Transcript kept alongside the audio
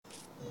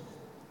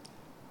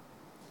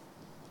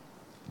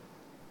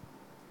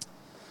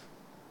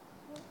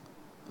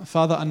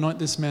Father, anoint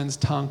this man's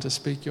tongue to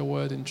speak your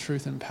word in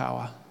truth and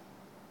power.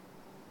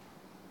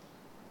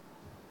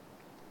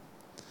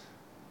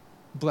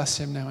 Bless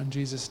him now in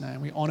Jesus'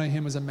 name. We honor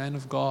him as a man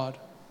of God.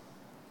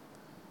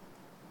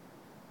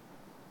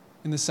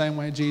 In the same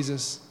way,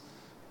 Jesus,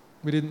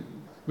 we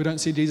don't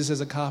see Jesus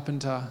as a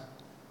carpenter,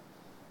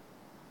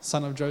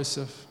 son of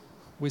Joseph.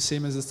 We see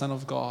him as the Son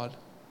of God.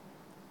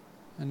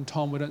 And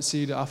Tom, we don't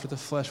see you after the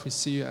flesh. We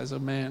see you as a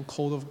man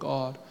called of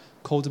God,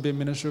 called to be a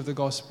minister of the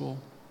gospel,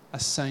 a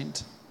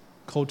saint,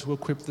 called to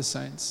equip the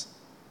saints.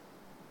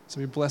 So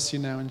we bless you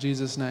now in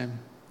Jesus' name.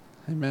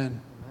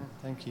 Amen. Amen.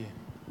 Thank you.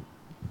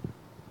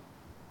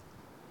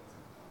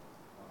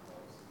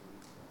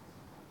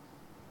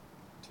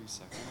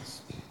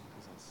 Seconds.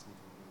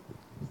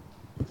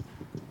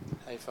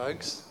 Hey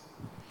folks,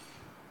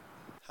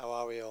 how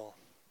are we all?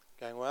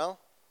 Going well?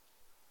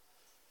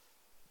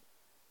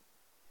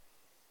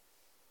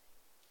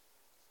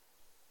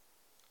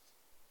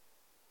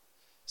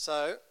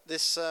 So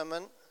this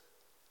sermon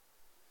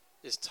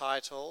is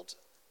titled,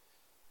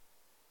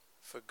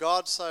 "For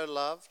God so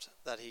loved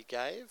that he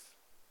gave,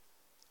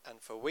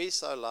 and for we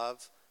so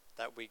love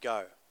that we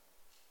go."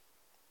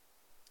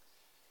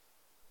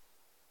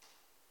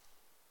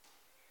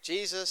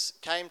 Jesus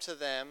came to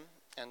them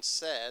and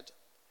said,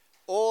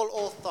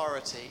 "All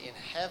authority in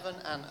heaven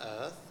and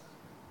earth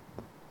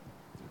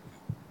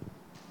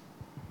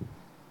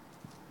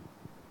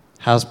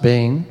has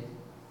been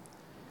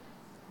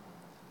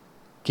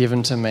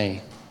given to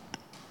me."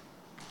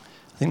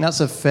 I think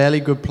that's a fairly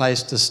good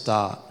place to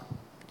start.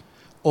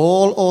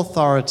 All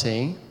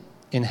authority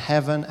in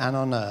heaven and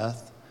on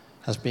earth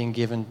has been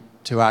given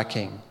to our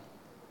King.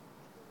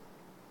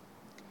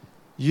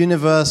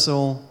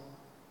 Universal,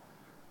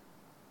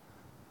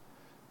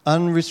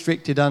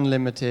 unrestricted,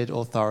 unlimited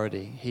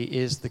authority. He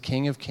is the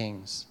King of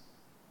Kings.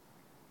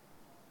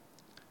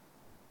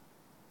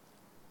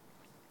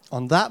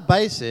 On that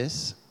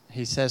basis,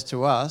 he says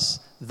to us,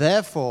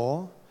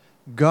 "Therefore,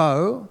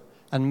 go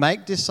and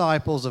make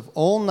disciples of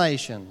all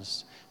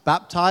nations,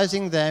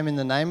 baptizing them in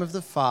the name of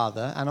the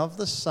Father and of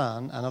the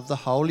Son and of the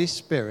Holy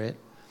Spirit,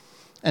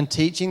 and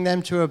teaching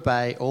them to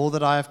obey all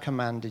that I have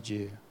commanded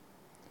you.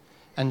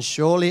 And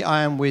surely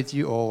I am with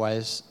you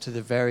always to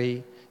the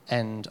very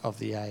end of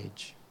the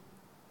age."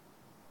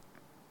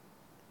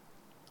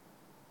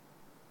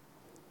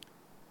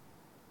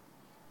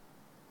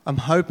 I'm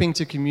hoping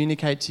to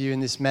communicate to you in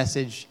this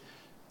message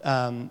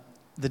the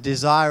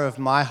desire of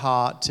my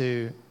heart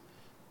to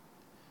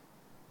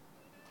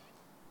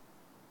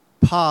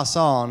pass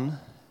on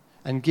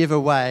and give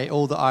away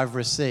all that I've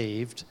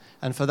received,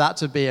 and for that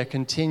to be a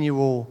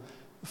continual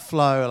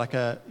flow, like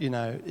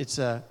it's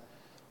a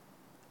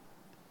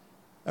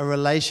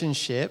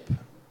relationship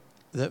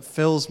that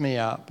fills me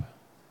up,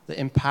 that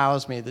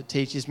empowers me, that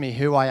teaches me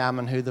who I am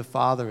and who the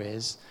Father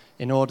is,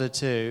 in order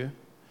to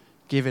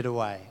give it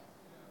away.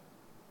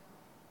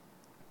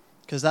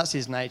 Because that's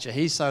his nature.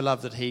 He so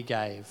loved that he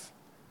gave.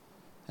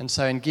 And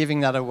so in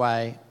giving that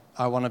away,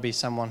 I want to be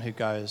someone who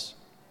goes.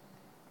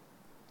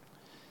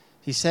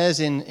 He says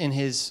in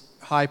his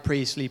high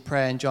priestly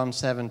prayer in John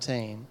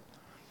 17,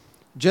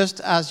 "Just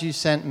as you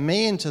sent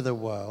me into the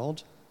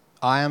world,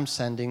 I am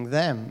sending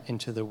them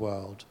into the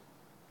world.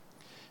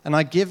 And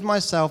I give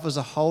myself as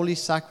a holy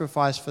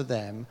sacrifice for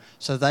them,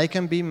 so they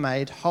can be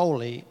made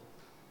holy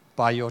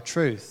by your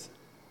truth."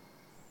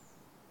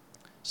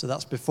 So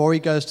that's before he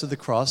goes to the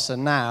cross.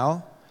 And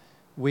now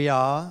we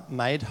are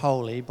made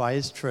holy by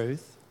his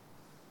truth.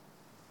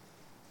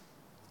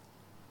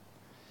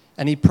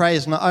 And he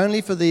prays not only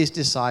for these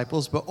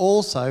disciples, but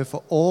also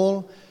for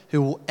all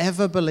who will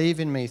ever believe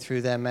in me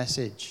through their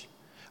message.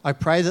 I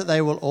pray that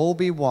they will all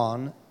be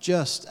one,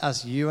 just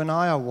as you and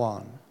I are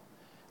one,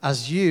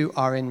 as you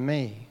are in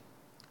me,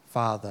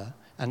 Father,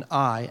 and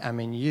I am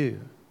in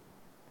you.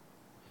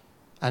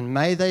 And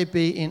may they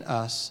be in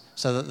us,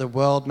 so that the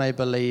world may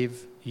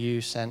believe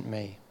you sent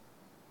me.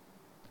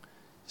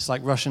 It's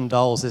like Russian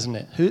dolls, isn't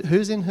it?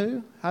 Who's in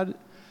who?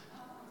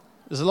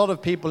 There's a lot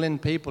of people in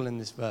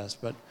this verse,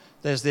 but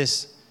there's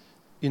this,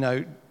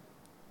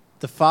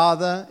 the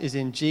Father is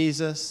in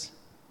Jesus,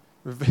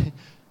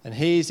 and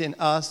he's in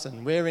us,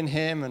 and we're in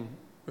him, and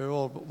we're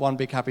all one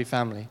big happy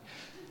family.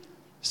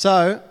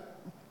 So,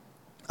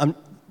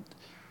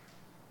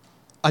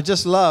 I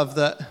just love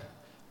that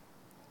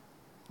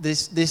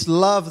this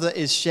love that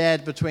is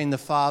shared between the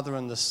Father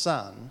and the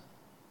Son,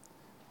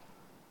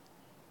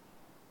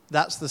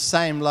 that's the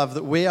same love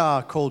that we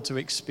are called to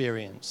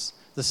experience.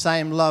 The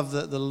same love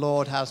that the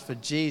Lord has for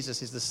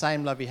Jesus is the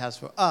same love he has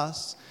for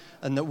us,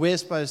 and that we're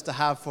supposed to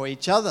have for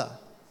each other.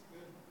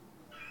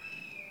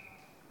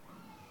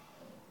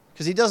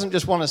 Because he doesn't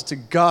just want us to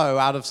go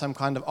out of some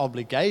kind of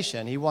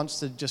obligation. He wants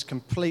to just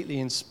completely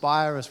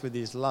inspire us with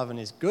his love and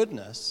his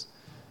goodness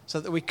so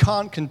that we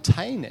can't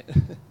contain it.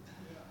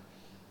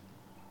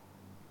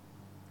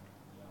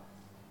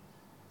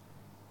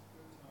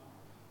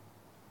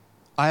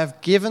 I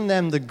have given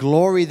them the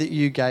glory that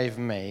you gave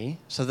me,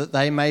 so that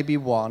they may be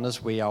one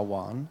as we are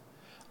one.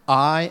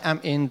 I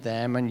am in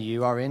them and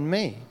you are in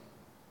me.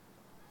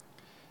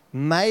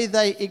 May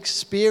they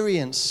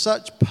experience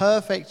such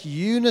perfect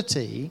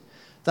unity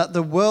that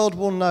the world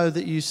will know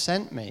that you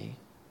sent me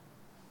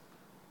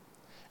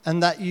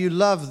and that you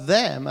love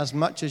them as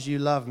much as you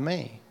love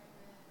me.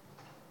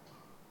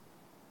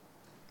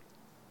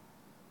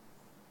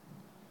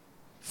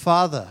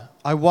 Father,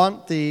 I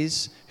want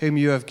these whom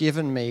you have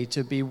given me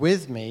to be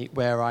with me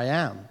where I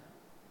am.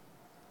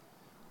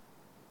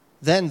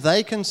 Then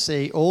they can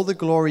see all the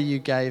glory you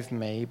gave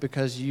me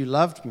because you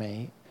loved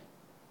me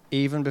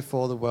even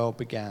before the world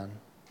began.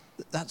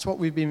 That's what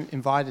we've been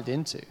invited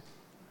into.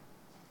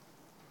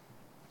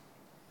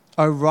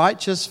 O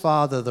righteous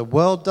Father, the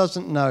world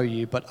doesn't know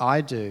you, but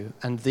I do,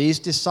 and these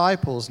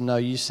disciples know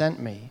you sent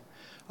me.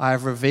 I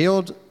have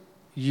revealed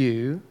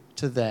you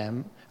to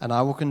them, and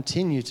I will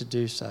continue to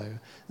do so.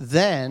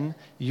 Then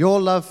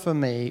your love for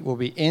me will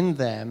be in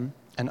them,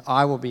 and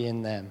I will be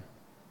in them.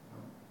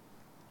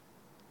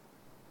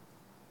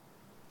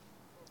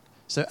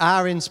 So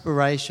our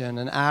inspiration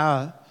and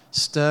our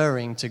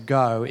stirring to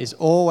go is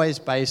always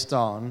based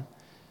on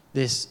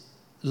this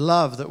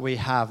love that we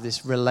have,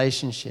 this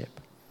relationship.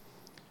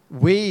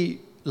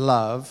 We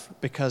love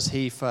because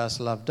he first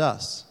loved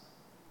us.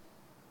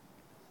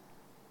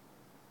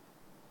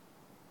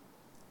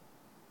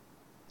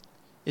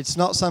 It's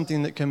not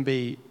something that can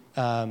be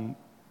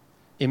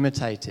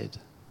imitated.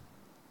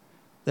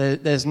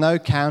 There's no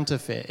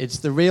counterfeit. It's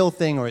the real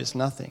thing or it's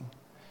nothing.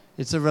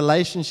 It's a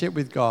relationship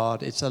with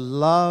God. It's a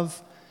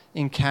love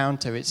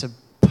encounter. It's a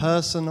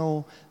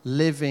personal,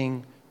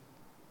 living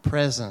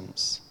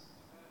presence.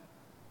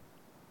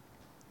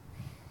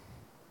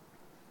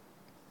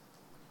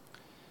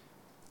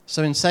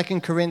 So in 2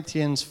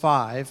 Corinthians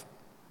 5,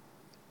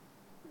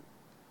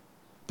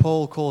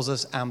 Paul calls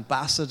us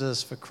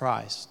ambassadors for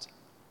Christ.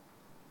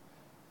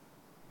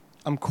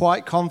 I'm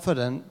quite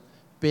confident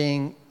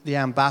being the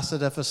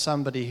ambassador for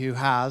somebody who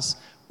has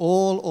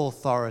all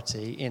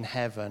authority in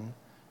heaven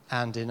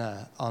and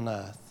on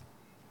earth.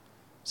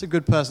 It's a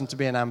good person to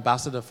be an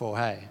ambassador for,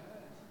 hey?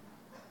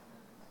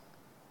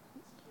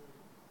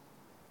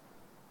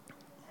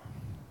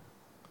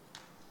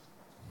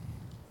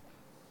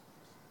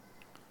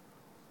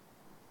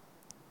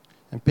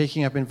 And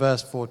picking up in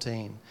verse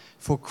 14,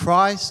 for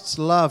Christ's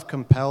love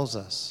compels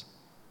us,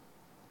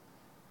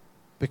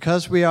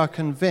 because we are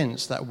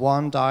convinced that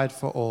one died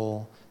for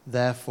all,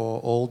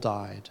 therefore all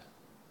died.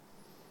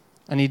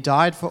 And he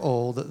died for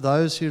all, that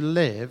those who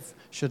live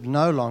should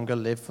no longer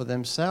live for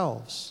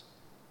themselves,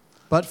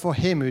 but for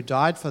him who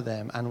died for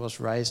them and was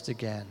raised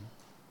again.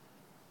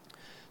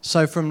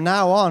 So from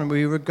now on,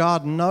 we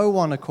regard no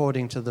one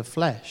according to the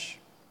flesh.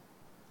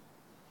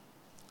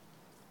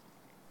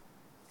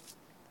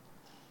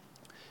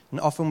 And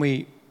often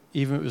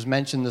even it was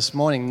mentioned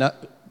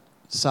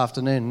this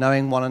afternoon,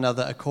 knowing one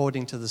another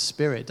according to the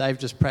Spirit. Dave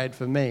just prayed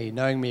for me,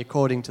 knowing me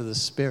according to the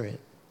Spirit.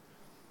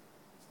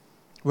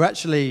 We're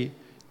actually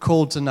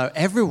called to know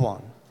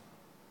everyone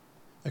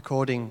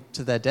according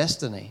to their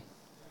destiny.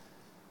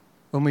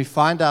 When we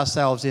find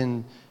ourselves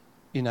in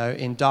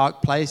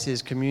dark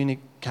places,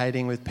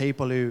 communicating with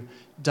people who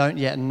don't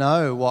yet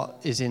know what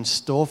is in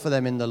store for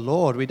them in the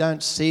Lord, we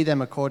don't see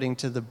them according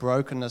to the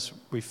brokenness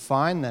we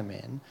find them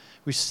in.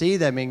 We see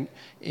them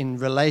in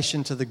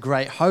relation to the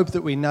great hope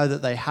that we know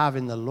that they have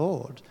in the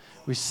Lord.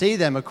 We see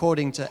them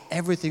according to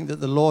everything that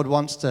the Lord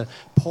wants to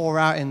pour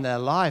out in their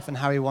life and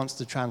how he wants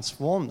to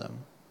transform them.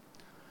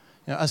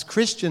 As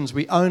Christians,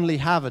 we only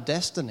have a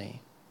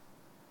destiny.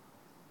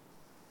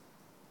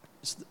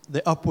 It's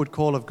the upward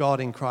call of God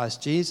in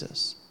Christ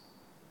Jesus.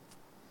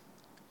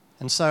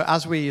 And so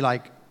as we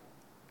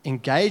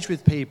engage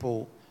with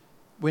people,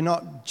 we're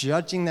not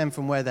judging them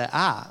from where they're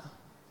at.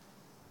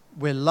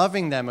 We're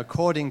loving them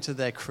according to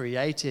their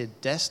created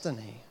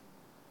destiny.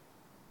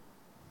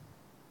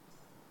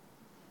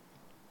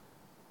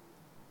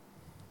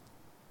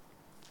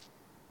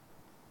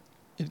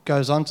 It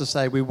goes on to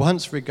say, we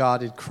once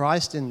regarded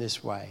Christ in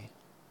this way.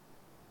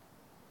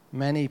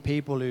 Many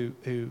people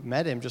who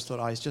met him just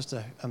thought, he's just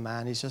a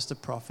man, he's just a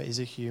prophet, he's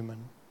a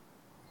human.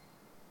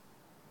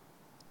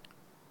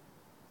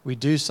 We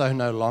do so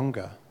no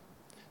longer.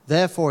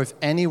 Therefore, if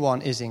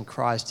anyone is in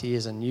Christ, he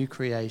is a new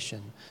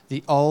creation.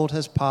 The old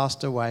has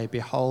passed away.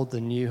 Behold,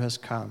 the new has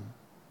come.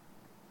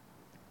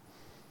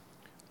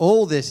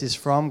 All this is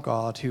from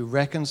God, who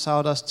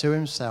reconciled us to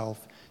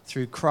himself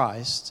through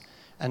Christ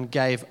and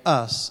gave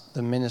us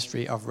the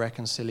ministry of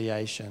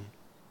reconciliation.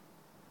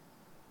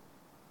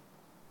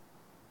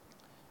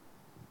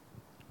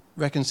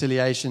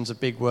 Reconciliation is a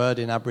big word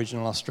in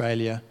Aboriginal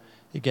Australia.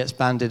 It gets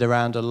bandied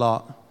around a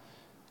lot.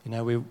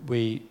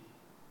 We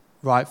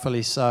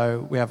rightfully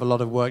so, we have a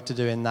lot of work to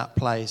do in that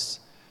place.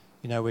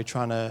 We're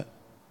trying to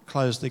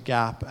close the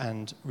gap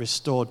and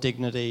restore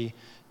dignity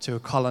to a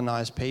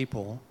colonized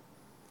people.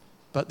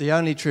 But the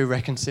only true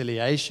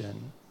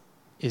reconciliation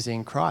is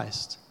in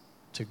Christ,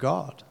 to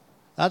God.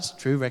 That's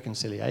true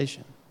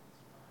reconciliation.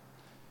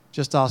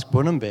 Just ask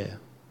Bunambir.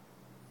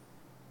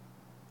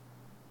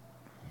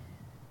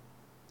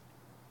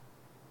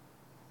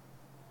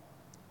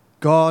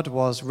 God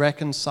was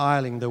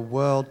reconciling the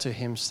world to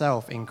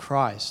himself in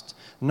Christ,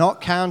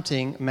 not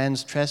counting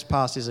men's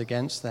trespasses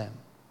against them.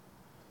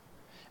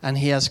 And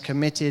he has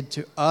committed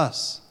to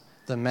us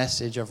the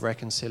message of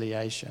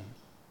reconciliation.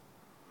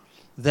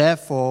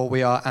 Therefore,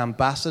 we are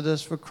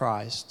ambassadors for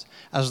Christ,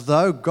 as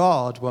though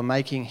God were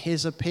making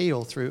his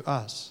appeal through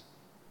us.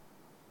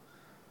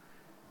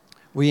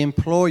 We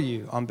implore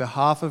you, on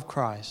behalf of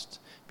Christ,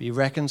 be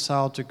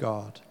reconciled to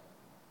God.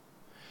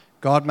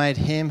 God made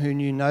him who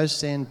knew no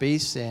sin be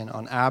sin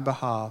on our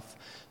behalf,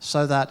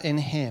 so that in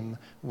him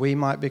we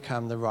might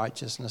become the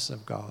righteousness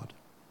of God.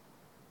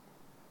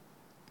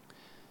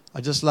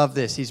 I just love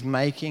this. He's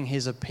making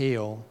his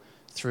appeal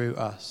through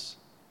us.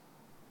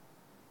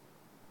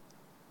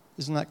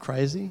 Isn't that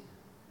crazy?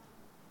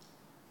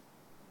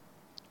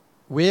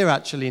 We're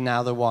actually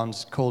now the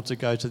ones called to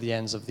go to the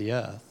ends of the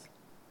earth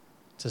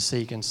to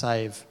seek and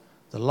save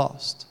the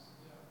lost.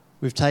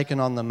 We've taken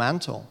on the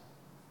mantle.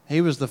 He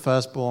was the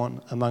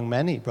firstborn among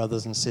many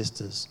brothers and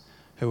sisters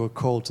who were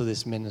called to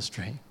this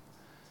ministry.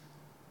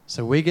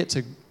 So we get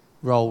to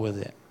roll with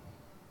it.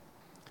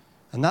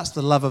 And that's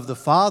the love of the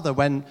Father.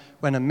 When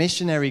a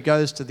missionary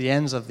goes to the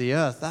ends of the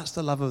earth, that's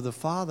the love of the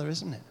Father,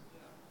 isn't it?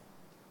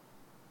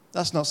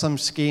 That's not some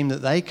scheme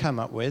that they come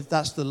up with.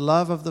 That's the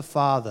love of the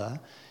Father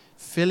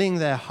filling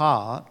their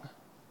heart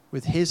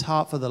with his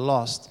heart for the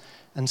lost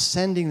and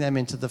sending them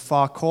into the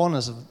far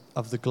corners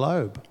of the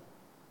globe.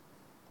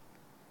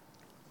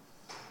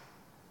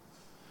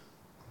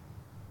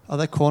 Are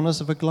there corners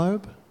of a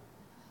globe?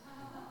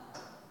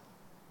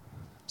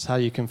 That's how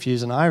you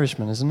confuse an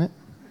Irishman, isn't it?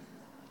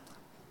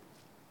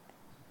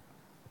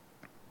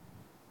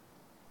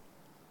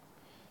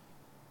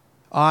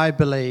 I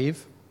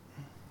believe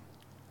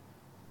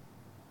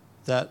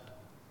that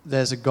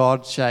there's a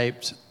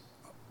God-shaped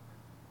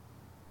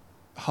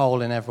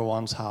hole in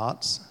everyone's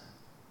hearts.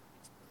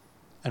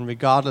 And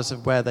regardless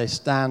of where they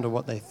stand or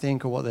what they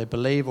think or what they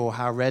believe or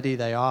how ready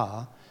they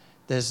are,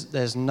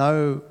 there's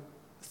no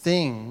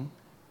thing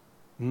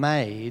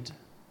made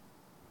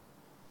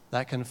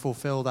that can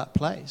fulfill that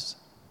place.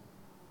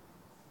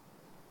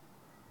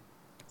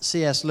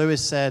 C.S.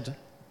 Lewis said,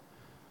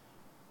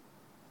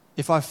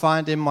 "If I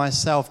find in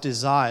myself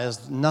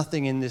desires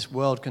nothing in this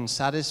world can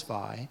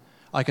satisfy,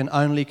 I can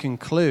only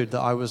conclude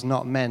that I was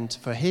not meant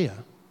for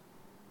here."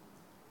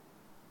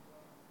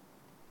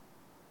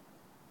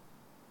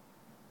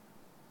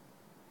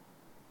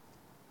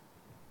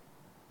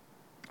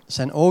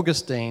 St.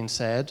 Augustine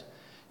said,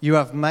 "You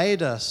have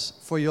made us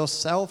for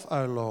yourself,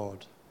 O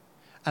Lord,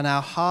 and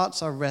our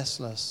hearts are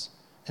restless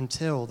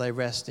until they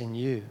rest in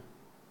you."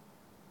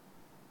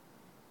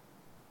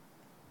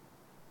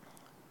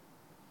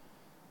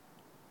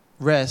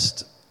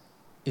 Rest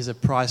is a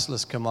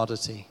priceless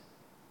commodity.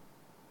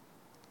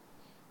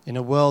 In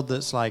a world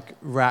that's like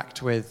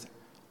racked with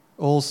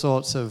all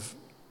sorts of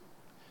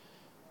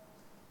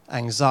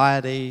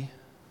anxiety,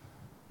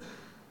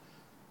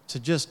 to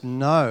just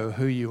know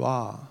who you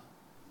are,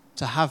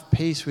 to have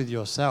peace with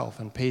yourself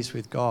and peace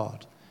with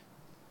God,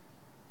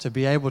 to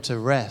be able to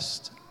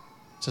rest,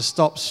 to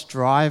stop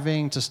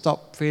striving, to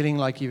stop feeling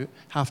like you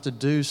have to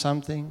do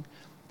something.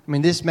 I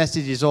mean, this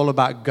message is all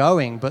about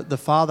going, but the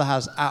Father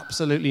has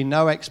absolutely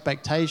no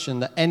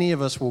expectation that any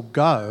of us will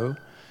go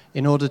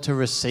in order to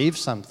receive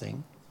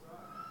something.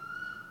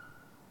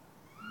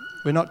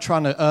 We're not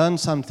trying to earn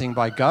something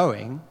by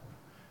going.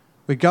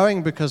 We're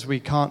going because we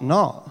can't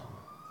not.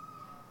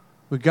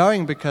 We're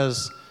going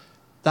because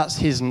that's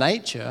his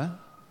nature,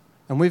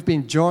 and we've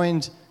been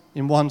joined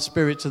in one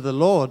spirit to the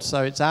Lord,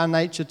 so it's our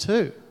nature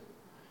too.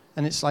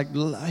 And it's like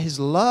his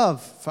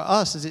love for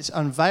us, as it's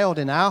unveiled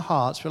in our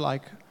hearts, we're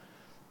like,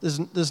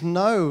 there's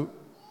no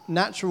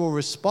natural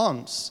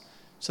response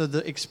to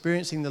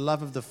experiencing the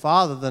love of the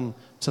Father than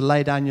to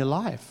lay down your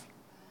life.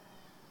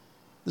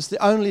 It's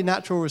the only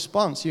natural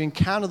response. You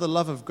encounter the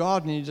love of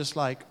God and you're just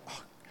like,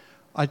 oh,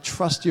 I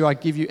trust you, I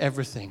give you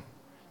everything.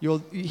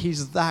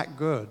 He's that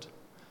good.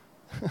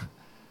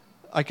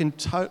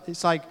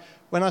 It's like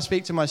when I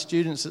speak to my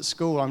students at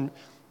school, I'm,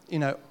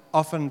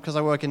 often because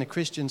I work in a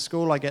Christian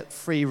school, I get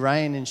free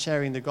rein in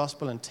sharing the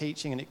gospel and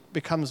teaching, and it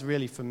becomes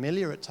really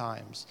familiar at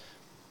times.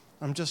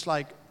 I'm just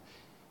like,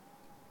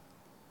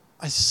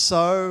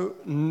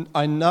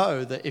 I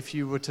know that if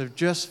you were to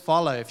just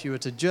follow, if you were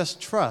to just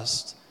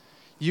trust,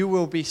 you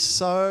will be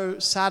so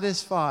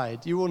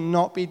satisfied. You will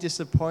not be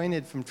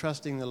disappointed from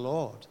trusting the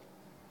Lord.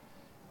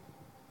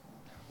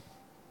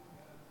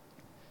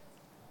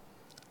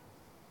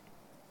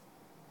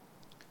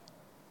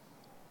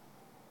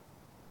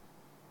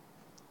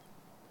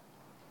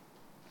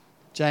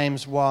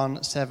 James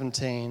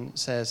 1:17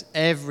 says,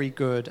 "Every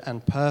good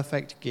and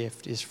perfect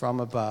gift is from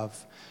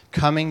above,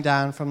 coming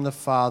down from the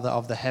Father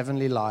of the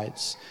heavenly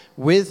lights,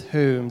 with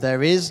whom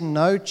there is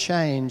no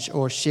change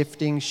or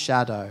shifting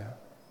shadow."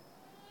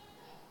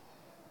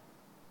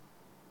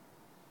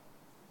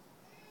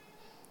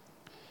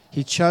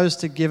 He chose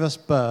to give us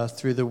birth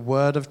through the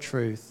word of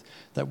truth,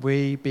 that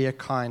we be a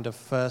kind of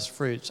first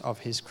fruits of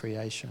his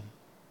creation.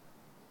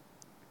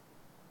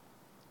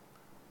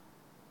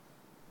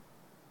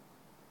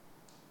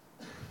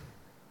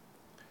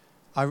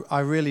 I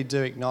really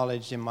do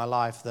acknowledge in my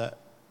life that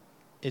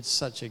it's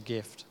such a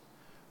gift.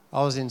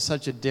 I was in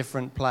such a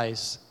different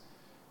place.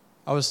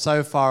 I was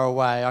so far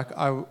away.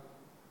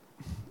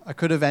 I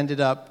could have ended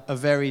up a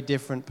very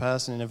different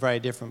person in a very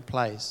different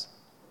place.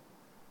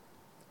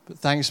 But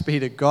thanks be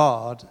to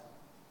God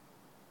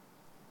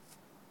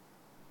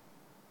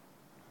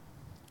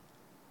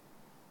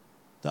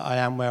that I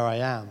am where I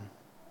am.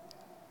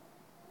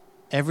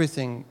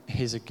 Everything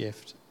is a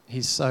gift.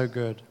 He's so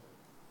good.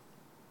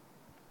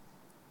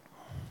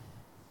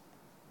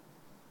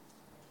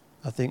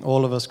 I think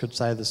all of us could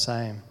say the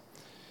same.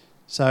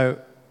 So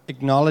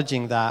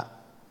acknowledging that,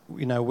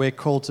 we're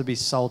called to be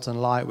salt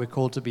and light. We're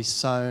called to be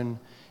sown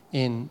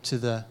into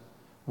the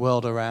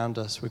world around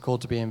us. We're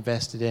called to be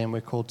invested in.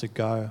 We're called to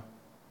go.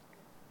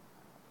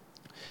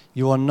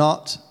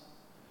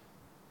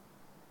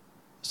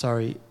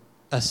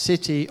 A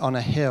city on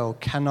a hill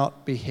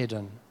cannot be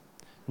hidden.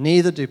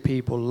 Neither do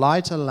people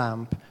light a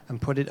lamp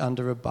and put it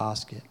under a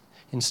basket.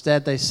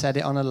 Instead, they set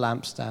it on a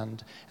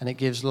lampstand, and it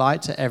gives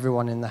light to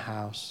everyone in the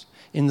house.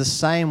 In the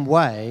same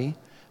way,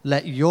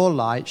 let your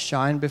light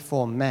shine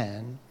before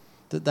men,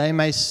 that they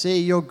may see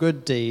your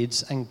good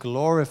deeds and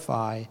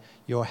glorify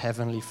your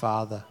heavenly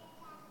Father.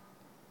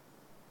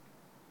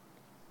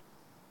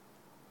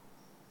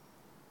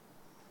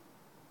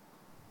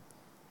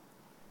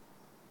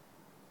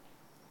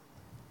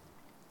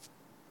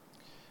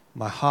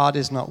 My heart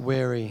is not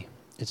weary,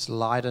 it's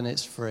light and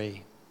it's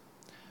free.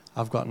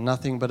 I've got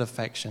nothing but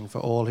affection for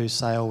all who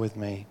sail with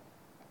me.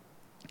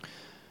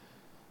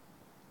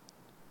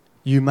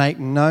 You make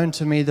known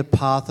to me the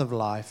path of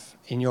life.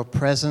 In your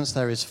presence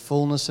there is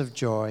fullness of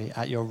joy.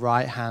 At your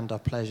right hand are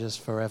pleasures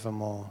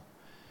forevermore.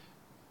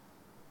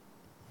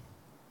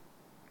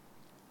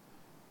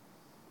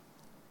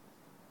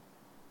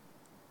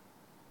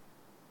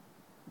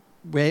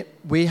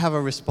 We have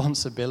a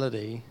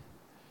responsibility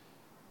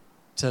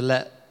to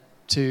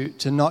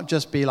not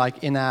just be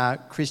like in our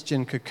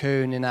Christian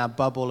cocoon, in our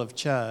bubble of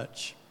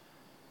church,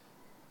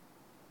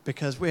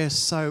 because we're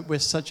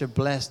such a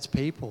blessed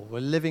people. We're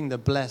living the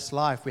blessed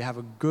life. We have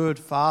a good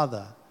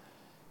Father.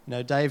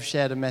 Dave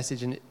shared a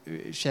message and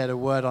shared a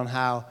word on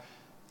how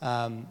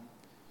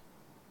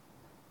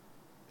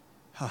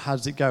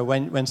does it go?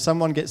 When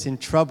someone gets in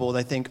trouble,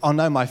 they think, oh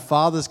no, my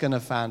Father's going to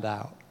find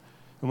out.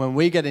 And when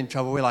we get in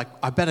trouble, we're like,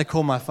 I better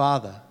call my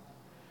Father.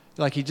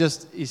 Like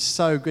he's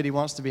so good, he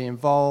wants to be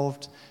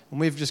involved. And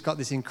we've just got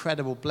this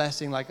incredible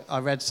blessing. Like I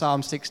read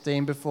Psalm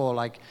 16 before,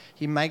 like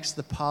he makes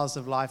the paths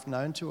of life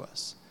known to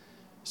us.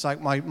 It's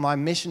like my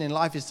mission in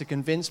life is to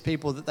convince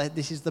people that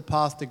this is the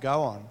path to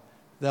go on.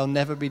 They'll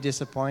never be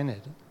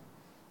disappointed.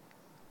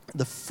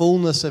 The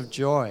fullness of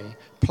joy,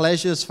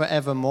 pleasures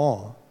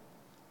forevermore.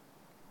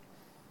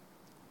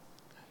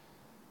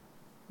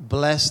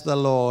 Bless the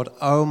Lord,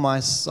 O my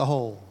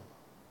soul.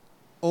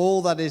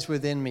 All that is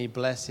within me,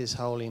 bless his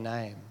holy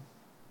name.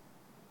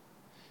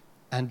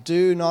 And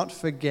do not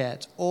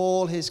forget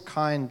all his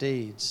kind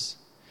deeds.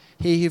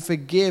 He who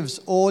forgives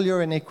all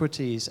your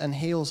iniquities and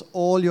heals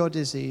all your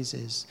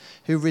diseases,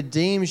 who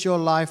redeems your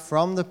life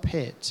from the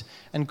pit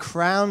and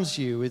crowns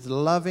you with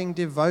loving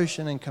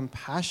devotion and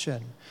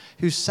compassion,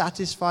 who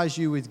satisfies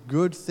you with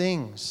good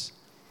things,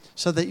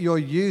 so that your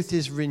youth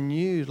is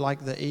renewed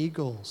like the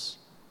eagles.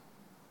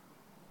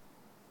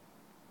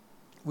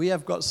 We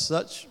have got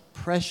such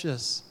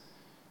precious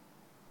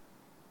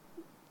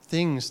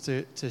things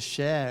to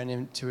share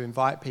and to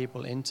invite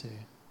people into.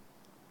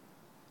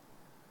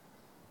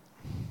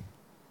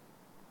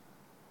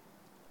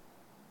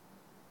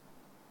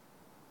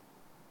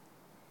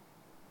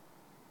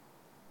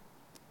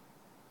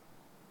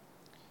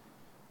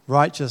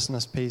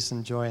 Righteousness, peace,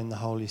 and joy in the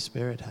Holy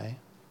Spirit, hey?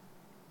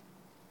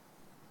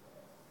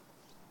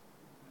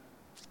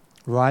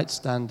 Right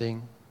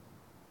standing,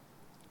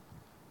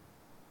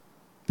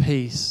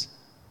 peace,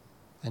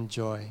 and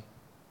joy.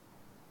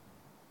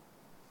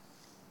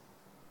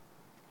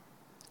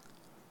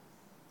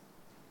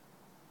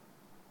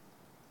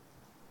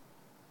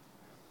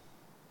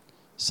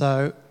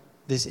 So,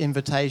 this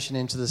invitation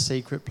into the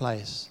secret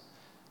place.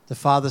 The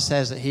Father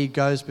says that he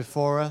goes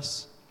before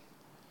us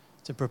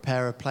to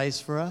prepare a place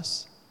for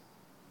us.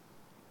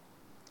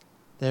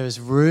 There is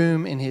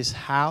room in his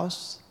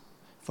house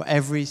for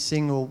every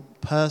single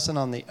person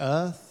on the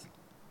earth.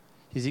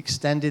 He's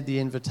extended the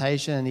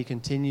invitation and he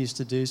continues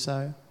to do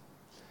so.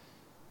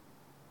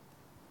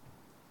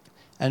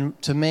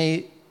 And to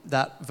me,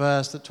 that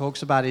verse that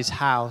talks about his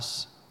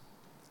house,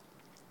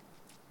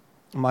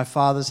 in my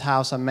Father's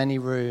house are many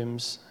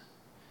rooms,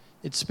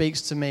 it speaks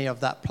to me of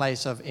that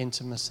place of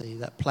intimacy,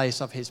 that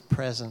place of his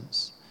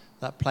presence,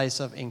 that place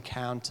of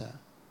encounter.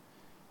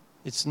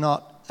 It's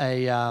not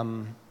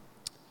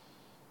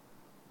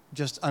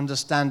just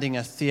understanding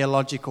a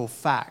theological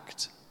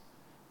fact,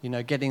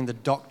 getting the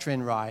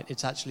doctrine right.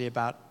 It's actually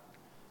about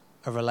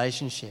a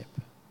relationship.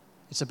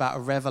 It's about a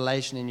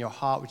revelation in your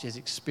heart, which is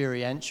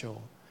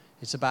experiential.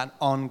 It's about an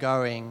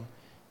ongoing,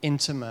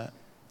 intimate,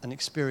 and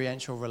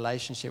experiential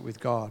relationship with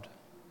God.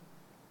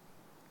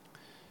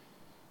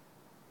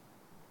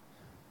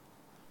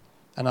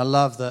 And I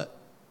love that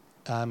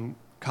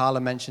Carla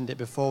mentioned it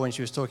before when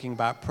she was talking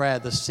about prayer.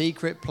 The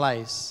secret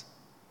place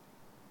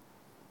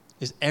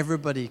is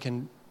everybody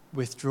can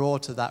withdraw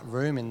to that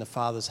room in the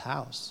Father's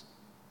house.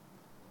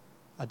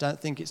 I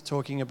don't think it's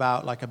talking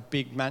about like a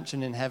big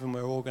mansion in heaven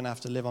where we're all going to have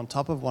to live on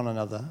top of one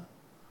another.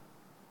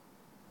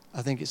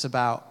 I think it's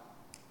about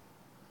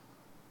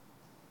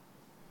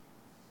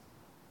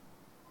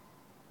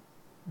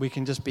we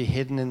can just be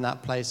hidden in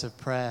that place of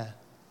prayer.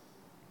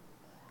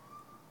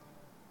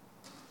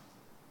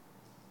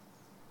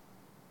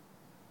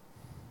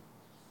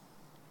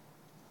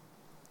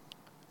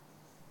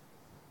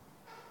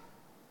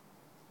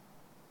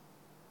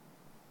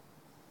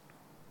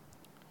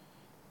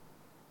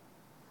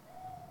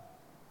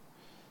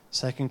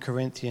 Second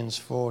Corinthians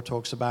 4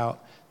 talks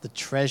about the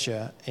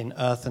treasure in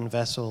earthen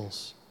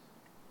vessels.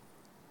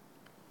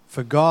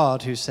 For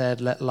God, who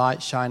said, "Let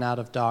light shine out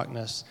of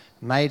darkness,"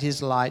 made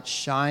his light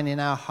shine in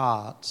our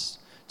hearts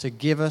to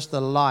give us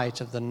the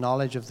light of the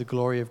knowledge of the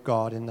glory of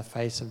God in the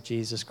face of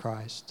Jesus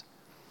Christ.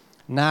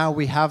 Now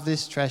we have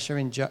this treasure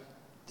in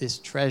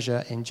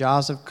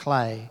jars of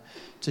clay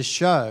to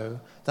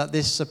show that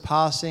this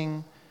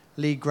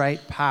surpassingly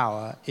great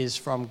power is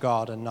from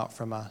God and not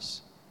from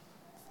us.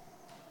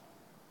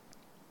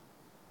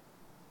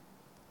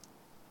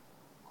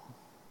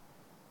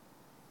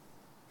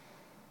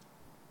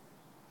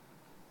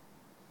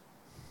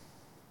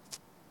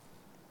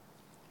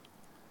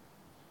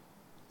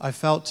 I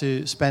felt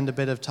to spend a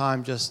bit of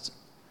time just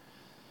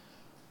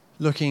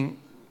looking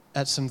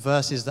at some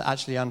verses that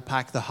actually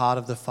unpack the heart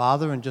of the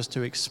Father and just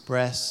to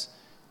express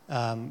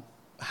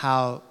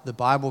how the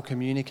Bible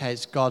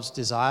communicates God's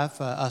desire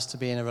for us to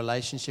be in a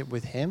relationship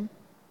with him.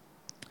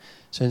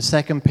 So in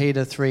 2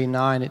 Peter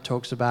 3:9 it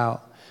talks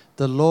about,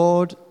 "The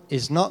Lord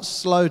is not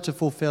slow to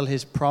fulfill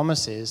his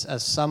promises,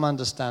 as some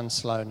understand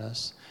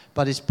slowness,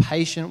 but is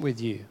patient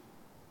with you,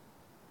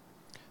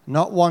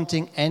 not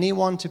wanting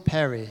anyone to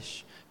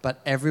perish, but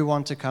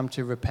everyone to come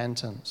to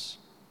repentance."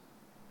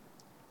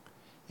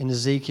 In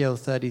Ezekiel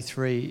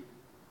 33,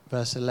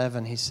 verse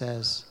 11, he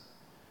says,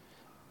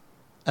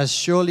 "As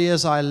surely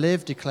as I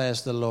live,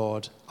 declares the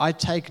Lord, I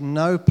take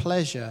no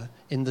pleasure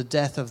in the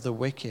death of the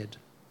wicked,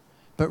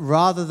 but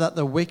rather that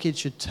the wicked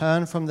should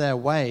turn from their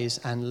ways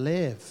and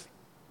live.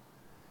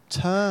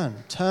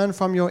 Turn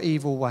from your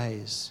evil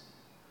ways.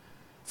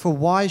 For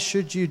why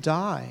should you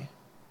die?"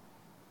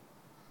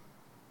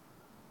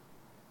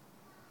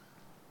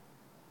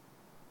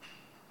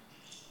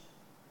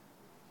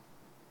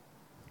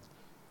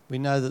 We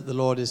know that the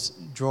Lord is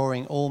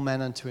drawing all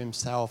men unto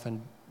himself,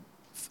 and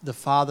the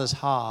Father's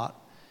heart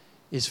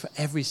is for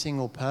every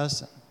single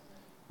person.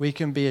 We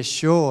can be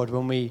assured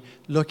when we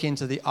look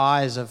into the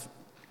eyes of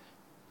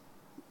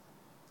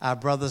our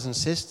brothers and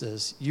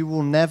sisters, you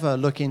will never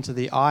look into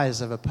the eyes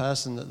of a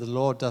person that the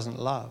Lord doesn't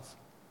love.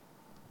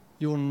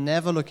 You will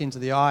never look into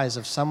the eyes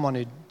of someone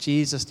who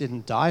Jesus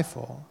didn't die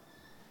for.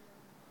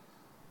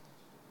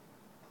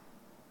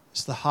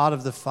 It's the heart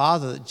of the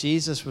Father that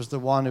Jesus was the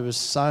one who was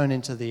sown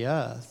into the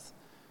earth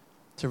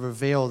to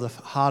reveal the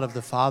heart of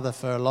the Father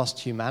for a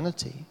lost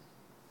humanity.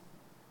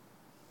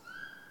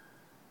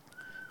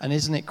 And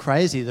isn't it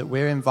crazy that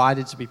we're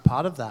invited to be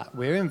part of that?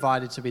 We're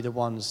invited to be the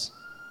ones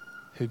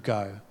who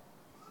go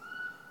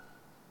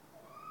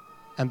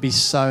and be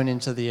sown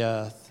into the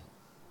earth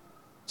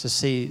to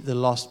see the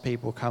lost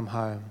people come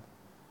home.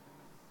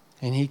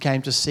 And he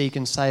came to seek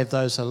and save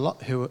those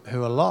who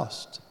are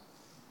lost.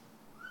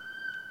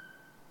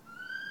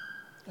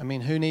 I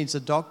mean, who needs a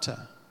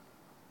doctor?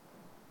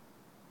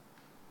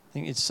 I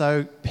think it's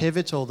so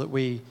pivotal that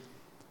we're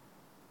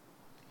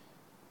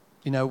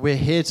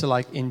here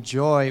to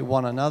enjoy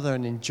one another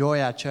and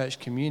enjoy our church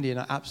community, and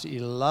I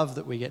absolutely love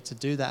that we get to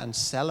do that and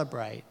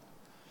celebrate.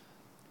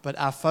 But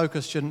our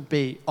focus shouldn't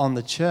be on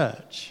the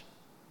church.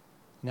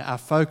 Our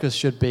focus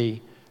should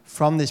be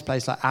from this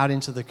place out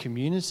into the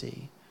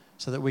community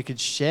so that we could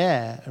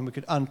share and we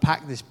could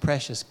unpack this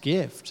precious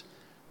gift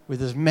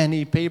with as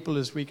many people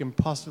as we can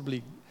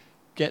possibly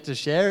get to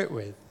share it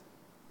with.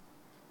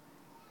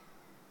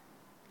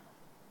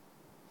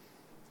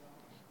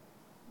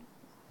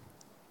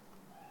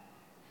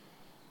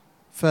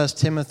 First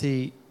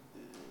Timothy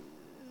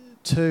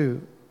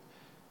 2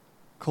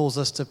 calls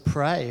us to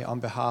pray on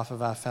behalf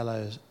of our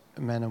fellow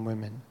men and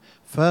women.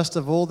 "First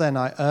of all, then,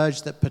 I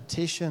urge that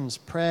petitions,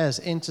 prayers,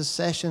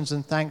 intercessions,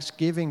 and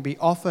thanksgiving be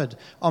offered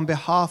on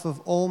behalf of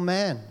all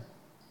men,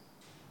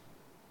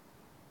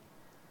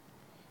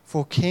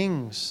 for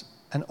kings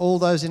and all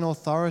those in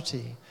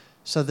authority,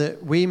 so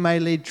that we may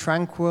lead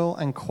tranquil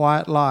and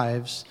quiet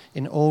lives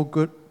in all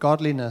good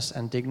godliness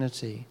and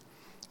dignity.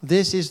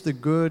 This is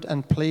good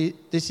and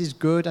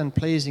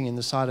pleasing in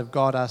the sight of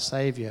God our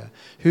Savior,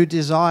 who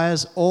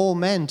desires all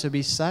men to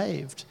be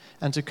saved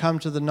and to come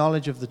to the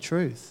knowledge of the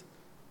truth."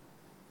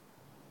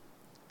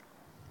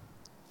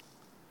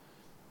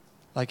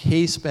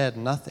 He spared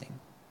nothing.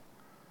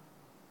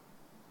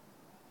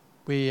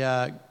 We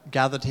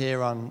gathered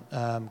here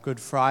on Good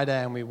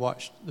Friday and we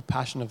watched The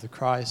Passion of the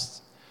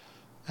Christ.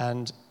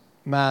 And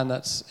man,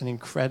 that's an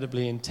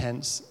incredibly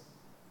intense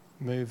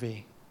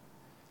movie.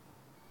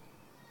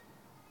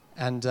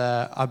 And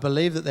I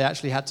believe that they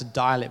actually had to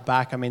dial it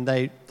back. I mean,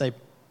 they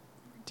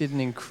did an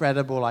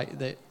incredible, like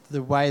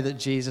the way that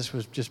Jesus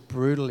was just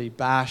brutally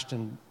bashed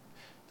and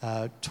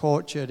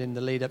tortured in the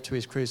lead up to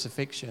his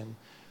crucifixion.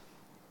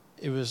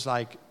 It was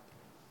like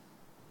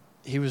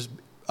he was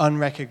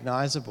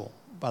unrecognizable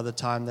by the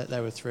time that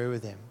they were through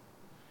with him.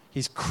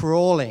 He's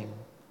crawling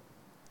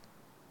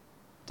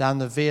down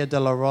the Via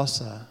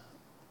Dolorosa.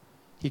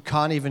 He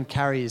can't even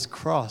carry his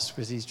cross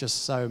because he's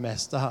just so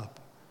messed up.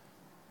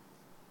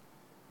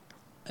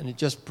 And it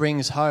just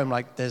brings home,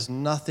 like, there's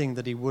nothing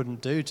that he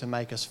wouldn't do to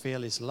make us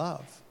feel his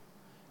love.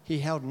 He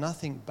held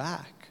nothing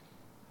back.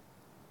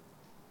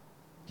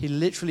 He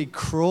literally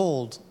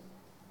crawled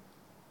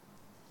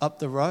up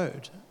the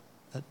road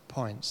at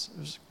points. It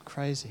was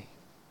crazy.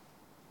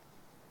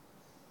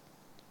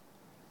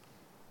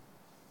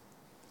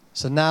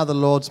 So now the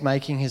Lord's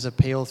making his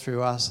appeal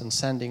through us and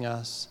sending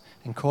us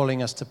and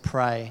calling us to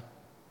pray.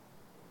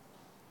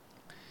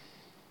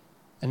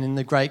 And in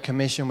the Great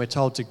Commission, we're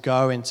told to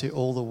go into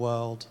all the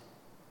world,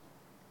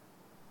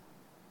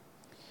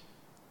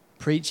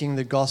 preaching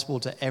the gospel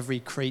to every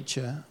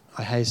creature,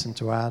 I hasten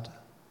to add.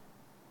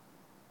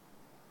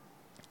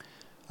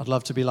 I'd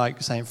love to be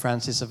like St.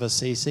 Francis of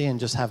Assisi and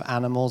just have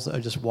animals that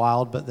are just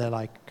wild, but they're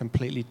like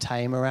completely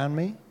tame around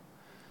me.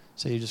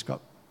 So you just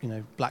got,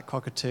 black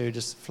cockatoo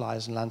just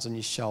flies and lands on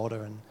your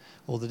shoulder, and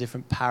all the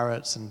different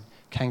parrots and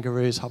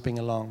kangaroos hopping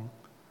along.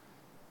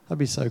 That'd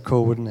be so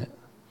cool, wouldn't it?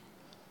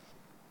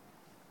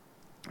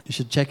 You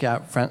should check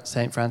out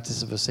St.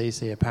 Francis of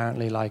Assisi.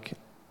 Apparently,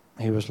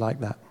 he was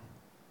like that.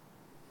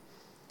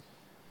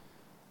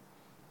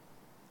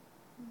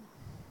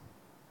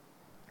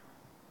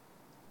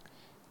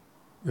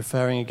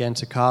 Referring again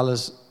to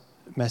Carla's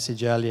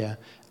message earlier,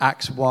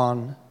 Acts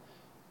 1,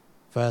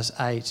 verse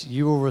 8,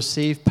 you will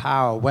receive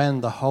power when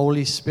the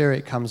Holy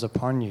Spirit comes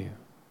upon you,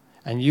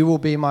 and you will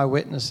be my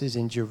witnesses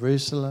in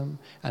Jerusalem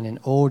and in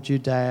all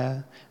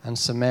Judea and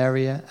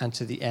Samaria and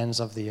to the ends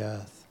of the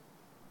earth.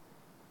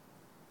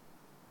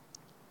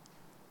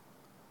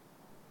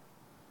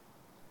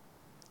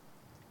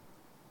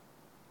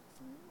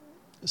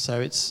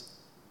 So it's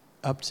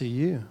up to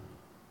you.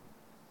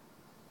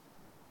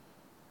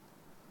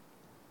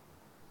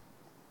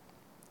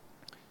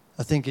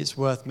 I think it's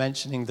worth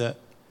mentioning that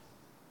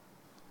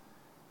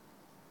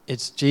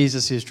it's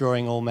Jesus who's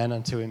drawing all men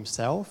unto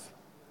himself.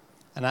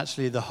 And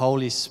actually the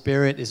Holy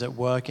Spirit is at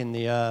work in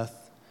the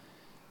earth.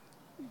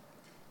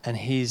 And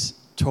he's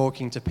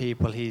talking to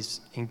people. He's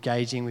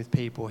engaging with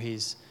people.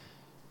 He's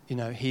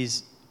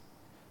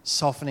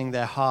softening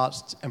their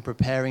hearts and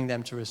preparing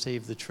them to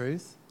receive the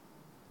truth.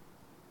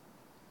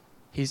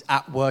 He's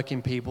at work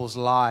in people's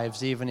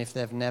lives, even if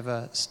they've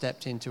never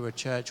stepped into a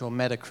church or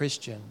met a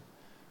Christian.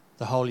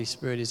 The Holy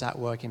Spirit is at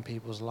work in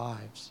people's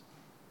lives.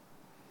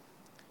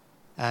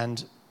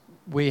 And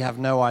we have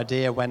no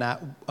idea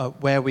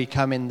where we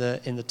come in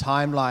the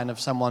timeline of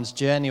someone's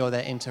journey or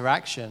their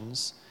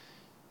interactions,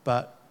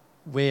 but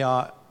we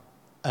are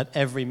at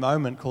every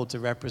moment called to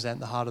represent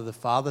the heart of the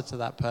Father to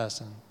that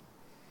person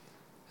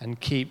and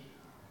keep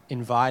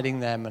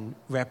inviting them and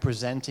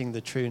representing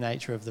the true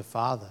nature of the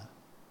Father.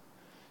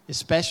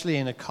 Especially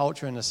in a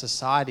culture and a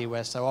society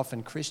where so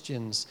often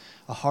Christians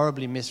are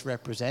horribly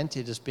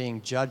misrepresented as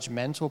being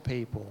judgmental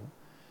people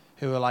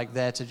who are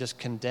there to just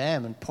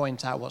condemn and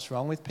point out what's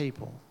wrong with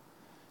people.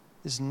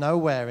 There's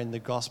nowhere in the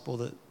gospel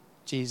that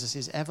Jesus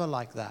is ever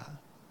like that.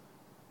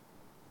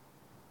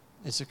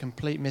 It's a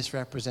complete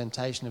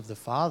misrepresentation of the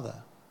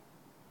Father.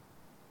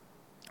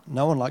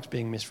 No one likes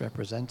being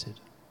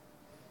misrepresented.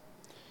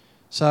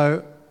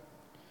 So,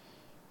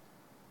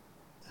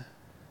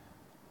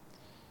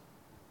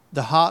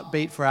 the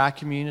heartbeat for our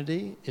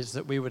community is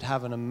that we would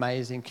have an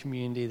amazing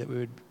community, that we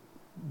would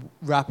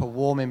wrap a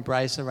warm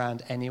embrace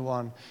around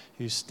anyone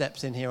who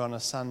steps in here on a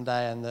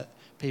Sunday, and that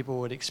people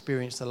would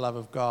experience the love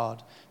of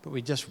God. But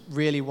we just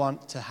really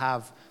want to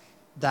have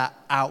that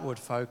outward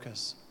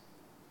focus.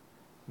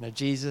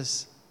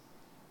 Jesus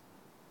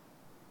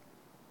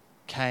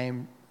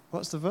came,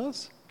 what's the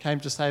verse? Came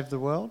to save the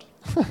world,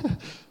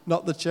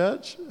 not the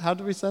church. How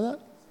do we say that?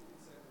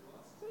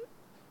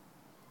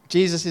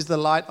 Jesus is the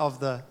light of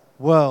the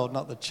world,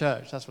 not the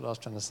church. That's what I was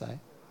trying to say.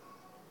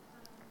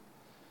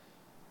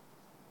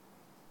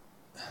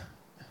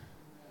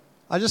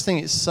 I just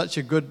think it's such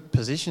a good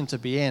position to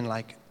be in.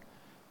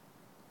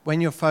 When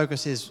your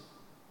focus is,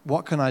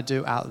 what can I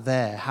do out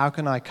there? How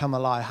can I come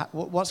alive?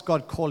 What's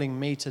God calling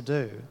me to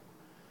do?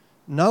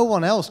 No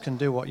one else can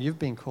do what you've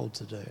been called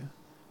to do.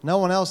 No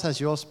one else has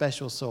your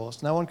special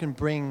sauce. No one can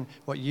bring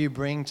what you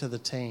bring to the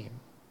team.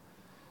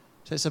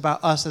 So it's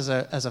about us as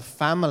a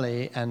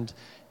family and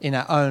in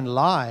our own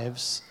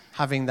lives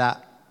having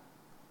that,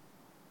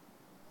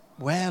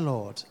 where,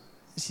 Lord?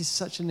 This is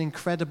such an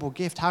incredible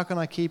gift. How can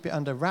I keep it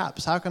under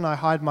wraps? How can I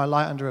hide my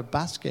light under a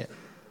basket?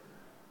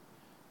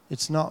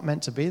 It's not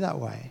meant to be that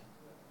way.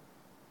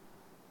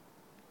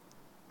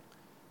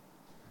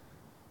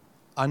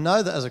 I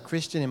know that as a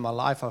Christian in my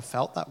life, I've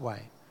felt that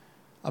way.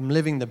 I'm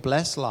living the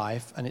blessed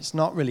life, and it's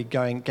not really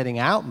getting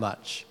out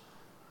much.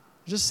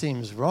 It just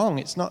seems wrong.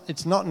 It's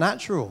not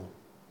natural.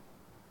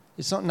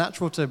 It's not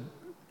natural to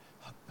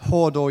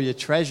hoard all your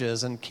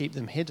treasures and keep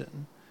them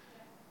hidden.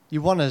 You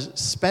want to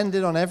spend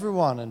it on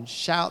everyone and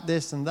shout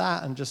this and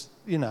that and just,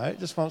 it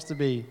just wants to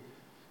be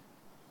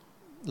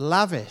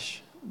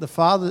lavish. The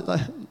Father,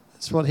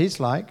 that's what He's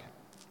like.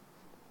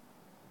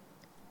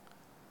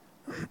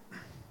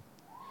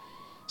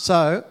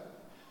 So,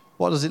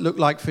 what does it look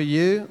like for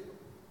you?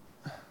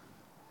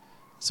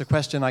 It's a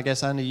question I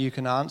guess only you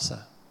can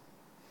answer.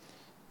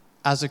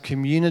 As a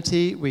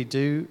community, we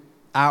do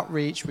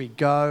outreach, we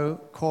go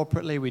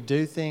corporately, we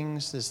do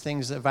things. There's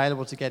things that are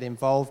available to get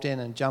involved in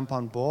and jump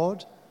on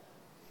board.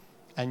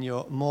 And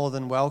you're more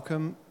than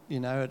welcome,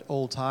 at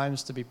all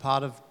times to be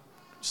part of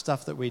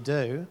stuff that we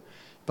do.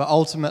 But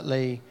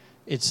ultimately,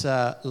 it's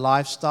a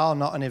lifestyle,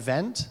 not an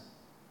event.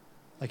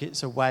 Like,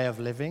 it's a way of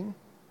living.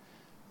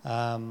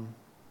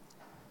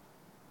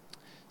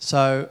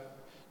 So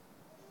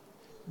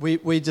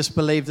we just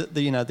believe that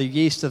the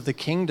yeast of the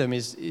kingdom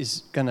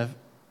is going to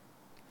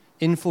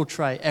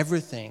infiltrate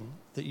everything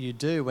that you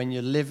do when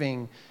you're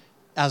living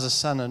as a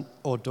son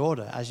or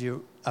daughter, as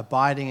you're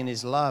abiding in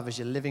His love, as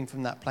you're living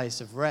from that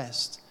place of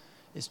rest.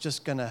 It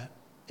just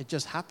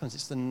happens.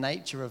 It's the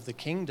nature of the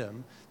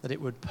kingdom that it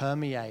would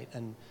permeate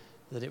and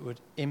that it would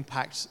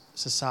impact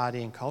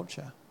society and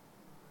culture.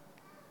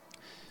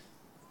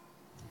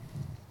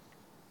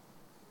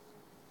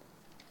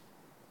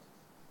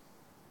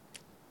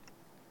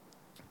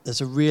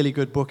 There's a really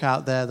good book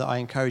out there that I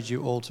encourage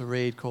you all to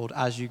read called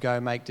As You Go,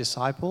 Make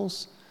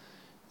Disciples.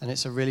 And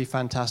it's a really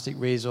fantastic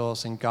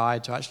resource and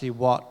guide to actually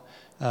what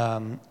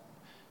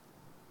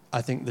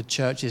I think the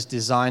church is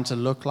designed to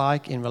look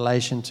like in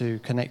relation to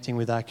connecting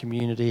with our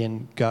community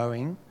and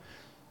going.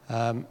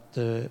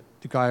 The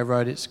guy who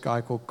wrote it's a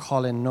guy called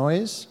Colin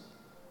Noyes.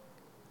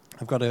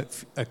 I've got a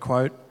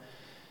quote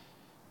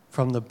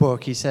from the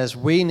book. He says,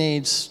 "We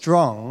need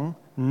strong,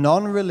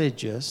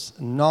 non-religious,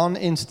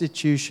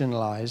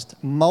 non-institutionalized,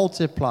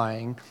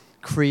 multiplying,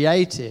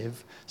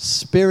 creative,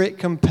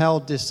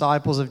 Spirit-compelled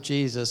disciples of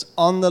Jesus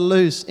on the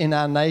loose in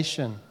our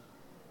nation."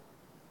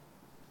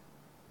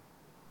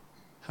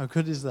 How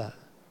good is that?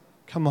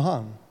 Come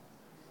on.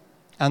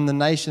 And the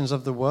nations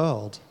of the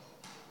world.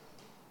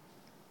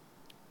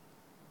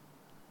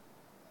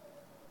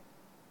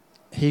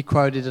 He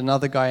quoted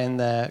another guy in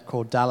there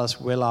called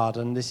Dallas Willard,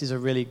 and this is a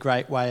really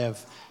great way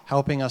of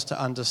helping us to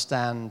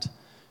understand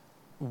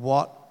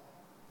what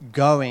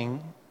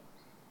going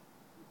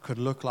could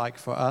look like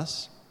for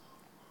us.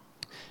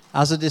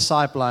 As a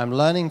disciple, I am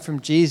learning from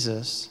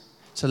Jesus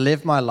to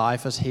live my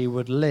life as He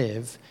would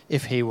live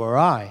if He were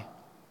I.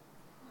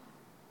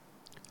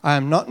 I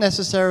am not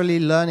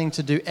necessarily learning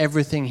to do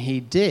everything He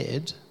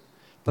did,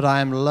 but I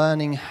am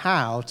learning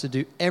how to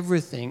do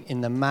everything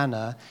in the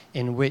manner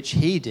in which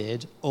He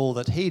did all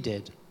that He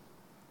did.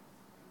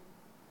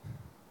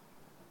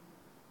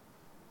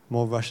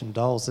 More Russian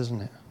dolls,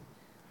 isn't it?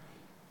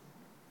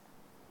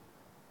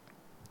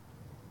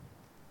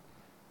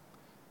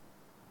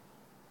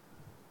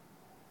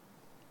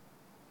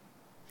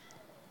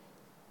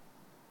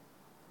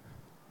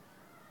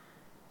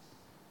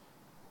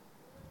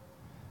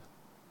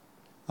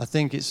 I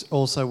think it's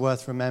also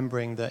worth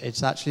remembering that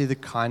it's actually the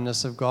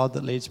kindness of God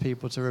that leads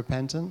people to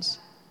repentance.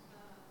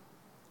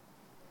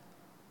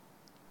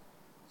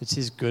 It's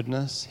His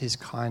goodness, His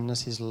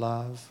kindness, His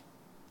love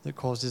that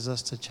causes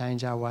us to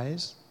change our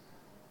ways,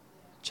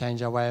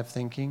 change our way of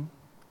thinking.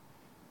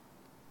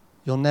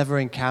 You'll never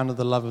encounter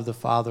the love of the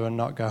Father and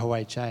not go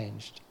away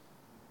changed.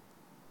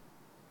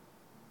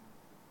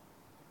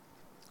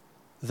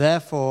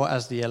 Therefore,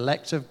 as the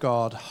elect of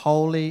God,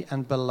 holy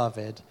and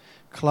beloved,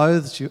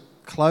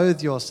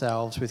 clothe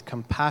yourselves with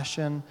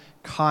compassion,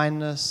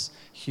 kindness,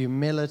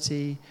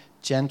 humility,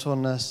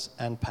 gentleness,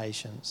 and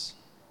patience.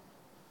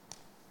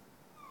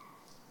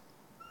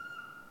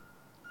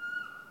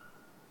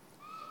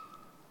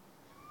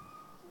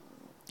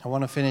 I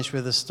want to finish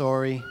with a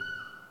story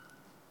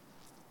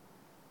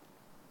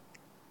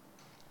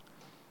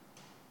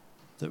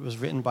that was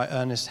written by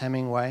Ernest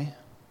Hemingway.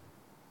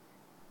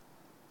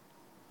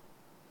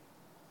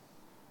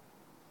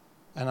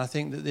 And I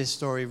think that this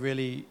story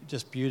really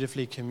just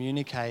beautifully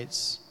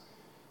communicates,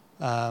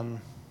 I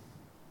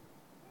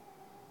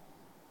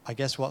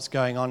guess, what's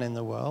going on in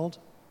the world.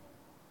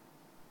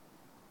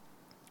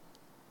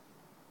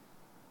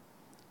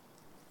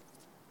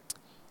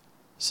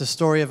 It's a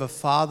story of a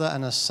father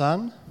and a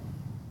son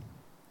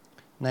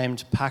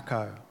named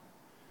Paco,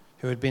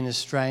 who had been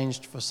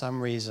estranged for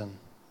some reason.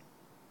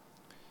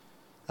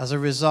 As a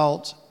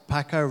result,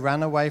 Paco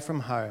ran away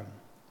from home.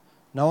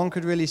 No one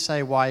could really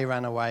say why he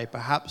ran away.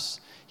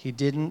 Perhaps he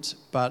didn't,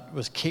 but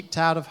was kicked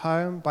out of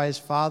home by his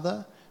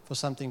father for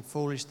something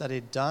foolish that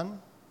he'd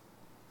done.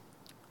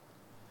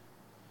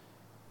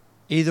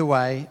 Either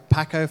way,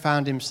 Paco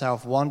found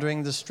himself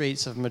wandering the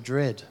streets of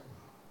Madrid,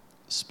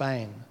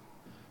 Spain,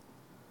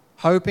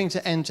 hoping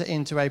to enter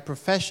into a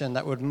profession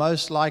that would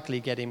most likely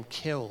get him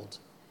killed,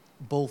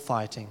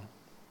 bullfighting.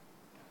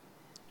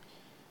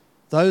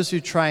 Those who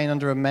train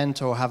under a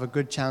mentor have a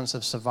good chance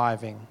of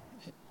surviving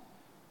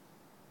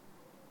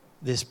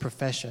this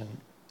profession,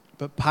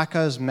 But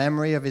Paco's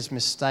memory of his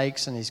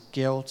mistakes and his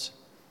guilt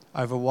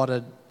over what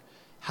had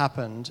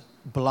happened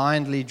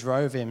blindly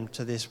drove him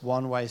to this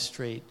one-way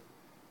street.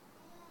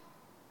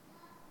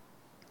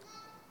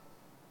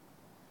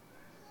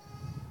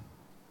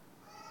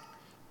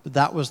 But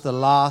that was the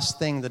last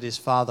thing that his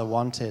father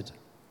wanted,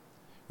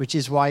 which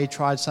is why he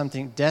tried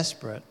something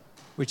desperate,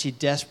 which he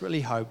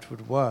desperately hoped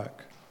would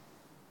work.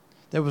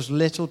 There was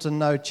little to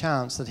no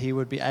chance that he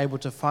would be able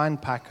to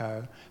find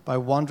Paco by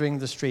wandering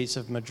the streets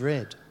of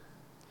Madrid.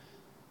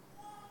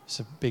 It's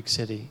a big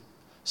city.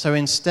 So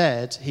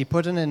instead, he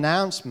put an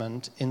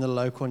announcement in the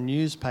local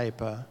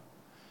newspaper,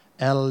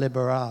 El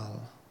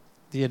Liberal.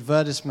 The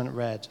advertisement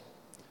read,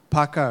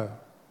 "Paco,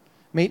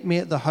 meet me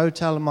at the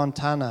Hotel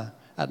Montana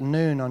at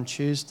noon on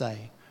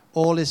Tuesday.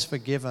 All is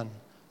forgiven.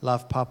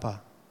 Love,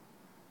 Papa."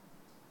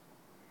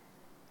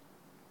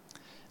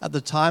 At the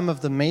time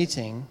of the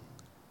meeting,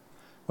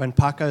 when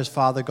Paco's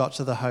father got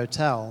to the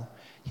hotel,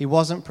 he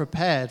wasn't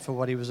prepared for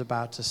what he was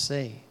about to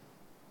see.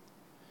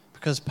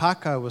 Because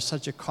Paco was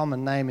such a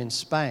common name in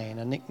Spain,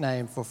 a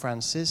nickname for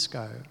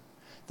Francisco,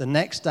 the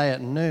next day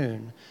at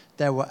noon,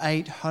 there were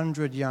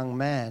 800 young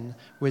men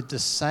with the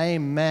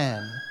same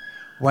men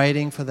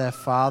waiting for their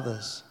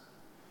fathers,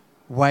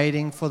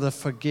 waiting for the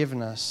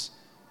forgiveness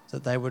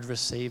that they would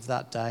receive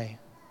that day.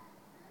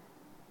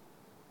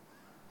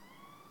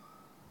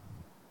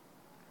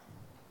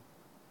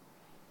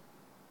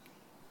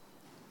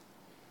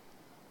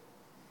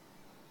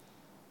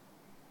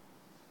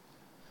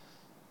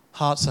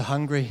 Hearts are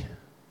hungry.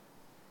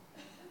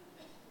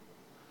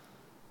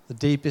 The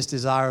deepest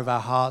desire of our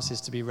hearts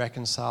is to be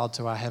reconciled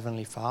to our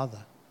Heavenly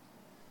Father.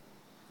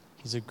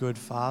 He's a good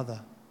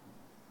Father.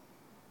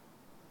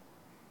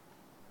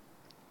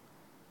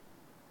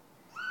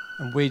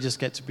 And we just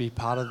get to be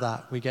part of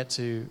that. We get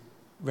to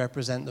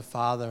represent the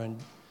Father and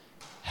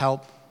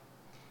help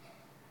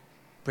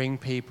bring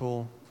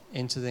people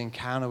into the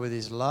encounter with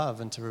His love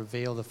and to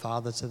reveal the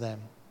Father to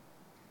them.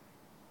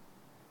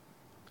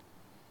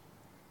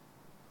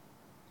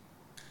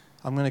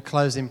 I'm going to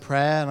close in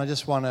prayer, and I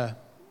just want to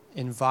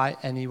invite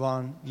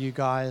anyone, you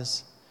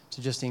guys, to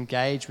just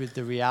engage with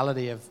the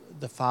reality of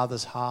the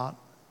Father's heart.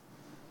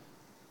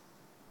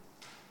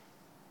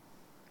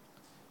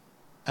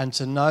 And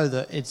to know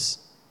that it's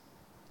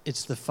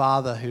the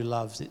Father who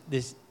loves.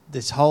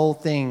 This whole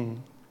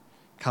thing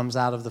comes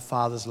out of the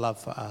Father's love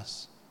for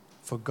us.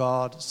 For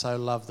God so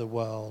loved the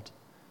world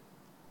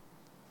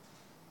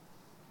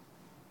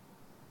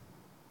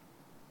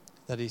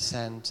that He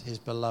sent His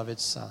beloved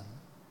Son.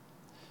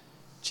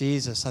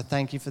 Jesus, I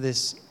thank You for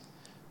this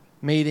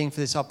meeting, for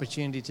this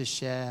opportunity to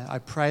share. I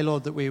pray,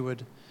 Lord, that we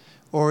would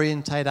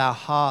orientate our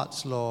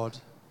hearts, Lord,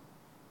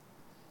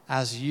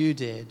 as You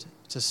did,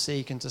 to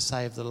seek and to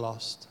save the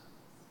lost.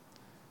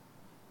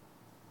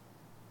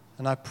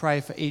 And I pray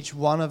for each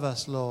one of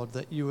us, Lord,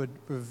 that You would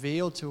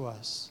reveal to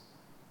us,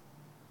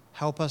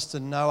 help us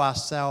to know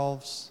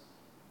ourselves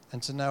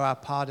and to know our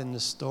part in the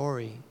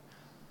story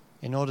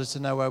in order to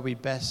know where we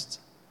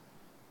best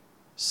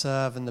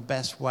serve and the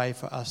best way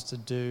for us to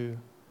do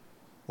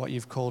what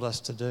You've called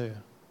us to do.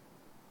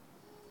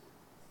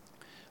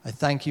 I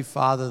thank You,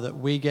 Father, that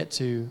we get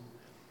to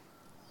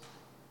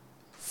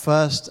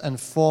first and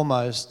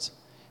foremost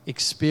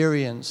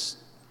experience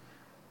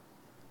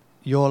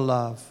Your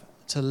love,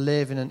 to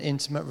live in an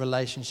intimate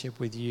relationship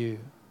with You,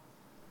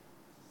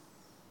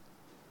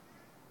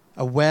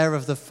 aware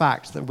of the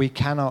fact that we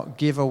cannot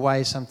give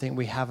away something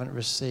we haven't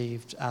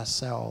received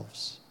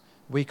ourselves.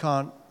 We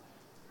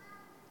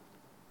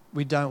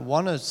don't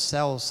want to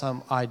sell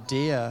some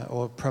idea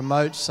or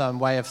promote some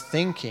way of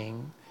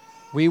thinking.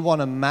 We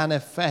want to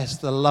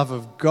manifest the love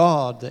of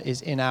God that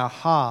is in our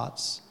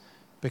hearts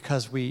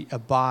because we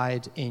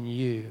abide in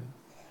You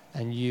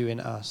and You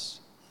in us.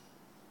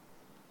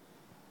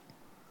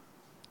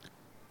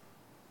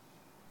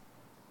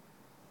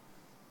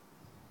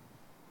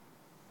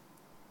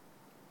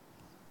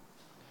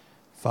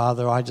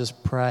 Father, I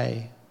just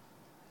pray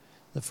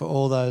that for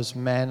all those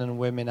men and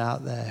women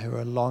out there who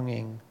are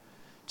longing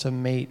to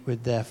meet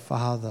with their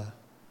Father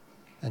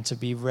and to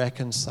be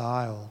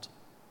reconciled,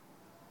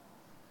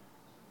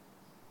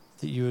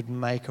 that You would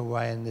make a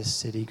way in this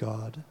city,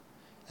 God,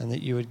 and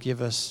that You would give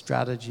us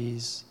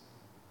strategies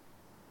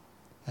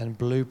and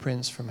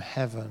blueprints from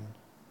heaven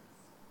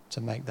to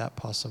make that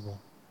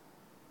possible.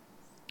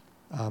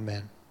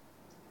 Amen.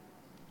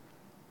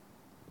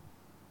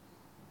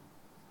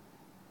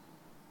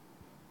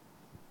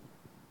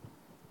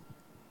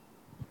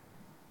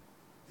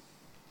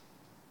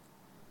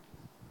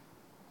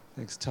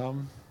 Thanks,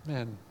 Tom.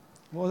 Man,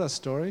 what was that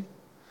story?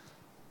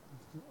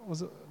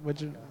 Was it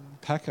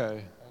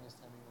Paco?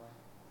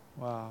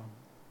 Wow.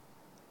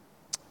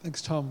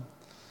 Thanks, Tom.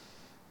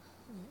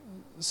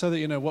 So that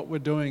you know, what we're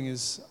doing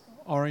is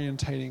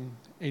orientating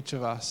each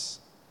of us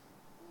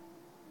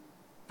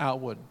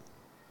outward,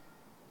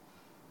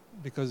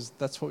 because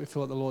that's what we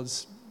feel like the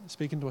Lord's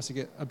speaking to us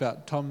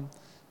about. Tom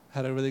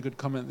had a really good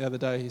comment the other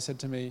day. He said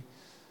to me,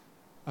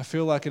 I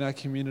feel like in our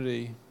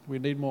community we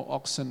need more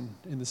oxen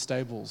in the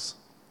stables.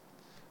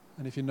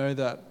 And if you know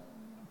that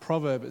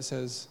proverb, it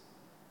says,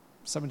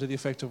 something to the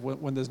effect of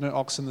when there's no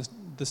oxen,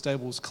 the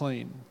stable's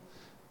clean.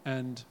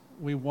 And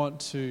we want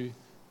to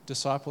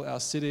disciple our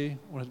city,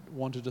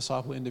 want to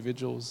disciple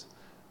individuals,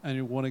 and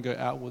we want to go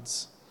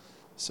outwards.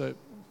 So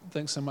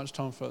thanks so much,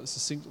 Tom, for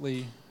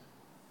succinctly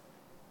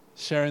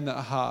sharing that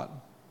heart,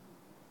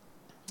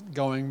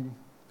 going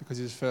because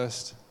he's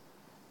first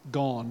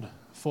gone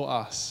for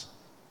us.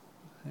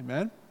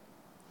 Amen?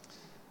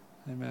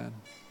 Amen.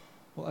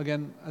 Well,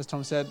 again, as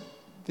Tom said,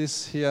 this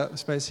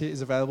space here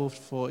is available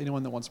for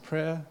anyone that wants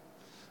prayer.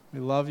 We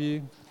love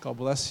you. God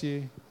bless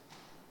you.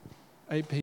 8 p.m.